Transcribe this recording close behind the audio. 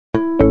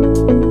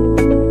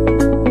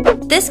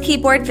This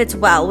keyboard fits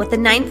well with the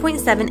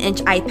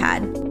 9.7-inch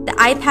iPad, the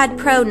iPad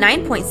Pro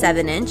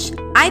 9.7-inch,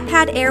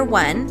 iPad Air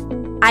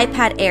 1,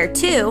 iPad Air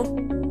 2,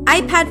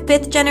 iPad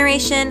 5th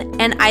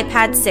generation, and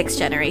iPad 6th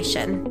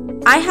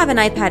generation. I have an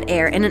iPad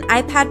Air and an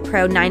iPad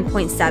Pro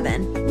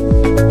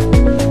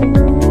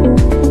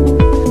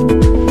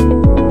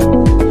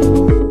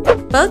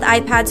 9.7. Both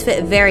iPads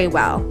fit very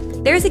well.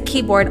 There is a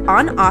keyboard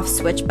on-off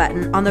switch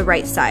button on the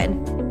right side.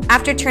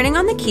 After turning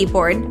on the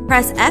keyboard,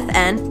 press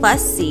FN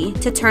plus C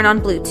to turn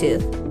on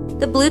Bluetooth.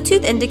 The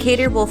Bluetooth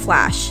indicator will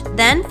flash,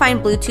 then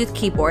find Bluetooth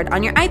keyboard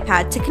on your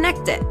iPad to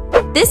connect it.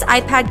 This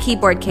iPad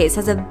keyboard case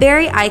has a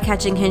very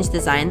eye-catching hinge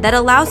design that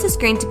allows the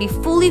screen to be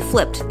fully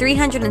flipped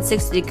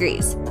 360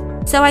 degrees,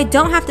 so I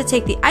don't have to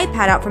take the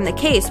iPad out from the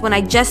case when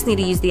I just need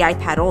to use the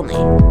iPad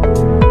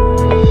only.